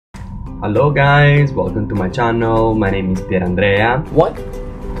Hello guys, welcome to my channel. My name is Pierandrea. What?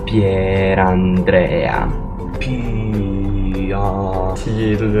 Pierandrea.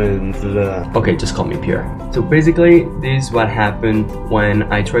 Okay, just call me Pierre. So basically, this is what happened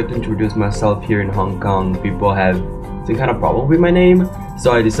when I tried to introduce myself here in Hong Kong. People have some kind of problem with my name,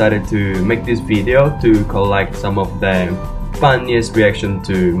 so I decided to make this video to collect some of the funniest reaction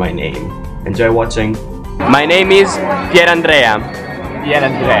to my name. Enjoy watching. My name is Pierandrea.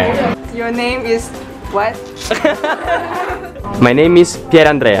 Pierandrea. Your name is what? My name is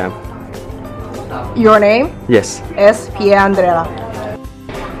Pierandrea. Your name Yes. is Pierandrea.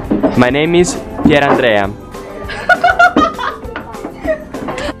 My name is Pierandrea.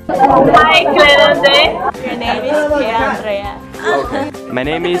 Hi, Clarence. Your name is Pierandrea. My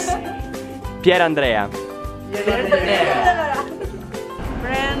name is Pierandrea. Pierandrea.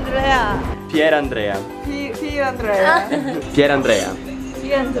 Pierandrea. Pierandrea. Pierandrea.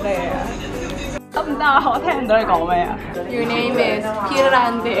 Pierandrea. 得唔得啊？我聽唔到你講咩啊 Your name is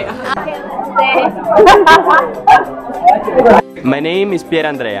Pierandrea. My name is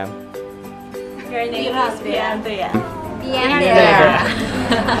Pierandrea. Your name is Pierandrea.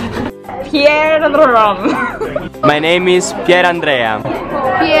 Pierandrea. My name is Pierandrea.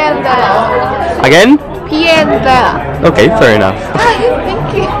 Pierandrea. Again? Pierandrea. Okay, fair enough.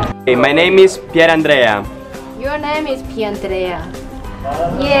 Thank you. Okay, my name is Pierandrea. Your name is Pierandrea.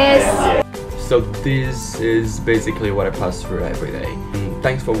 Yes. So this is basically what I pass through every day.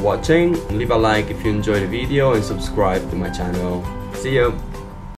 Thanks for watching. Leave a like if you enjoyed the video and subscribe to my channel. See you.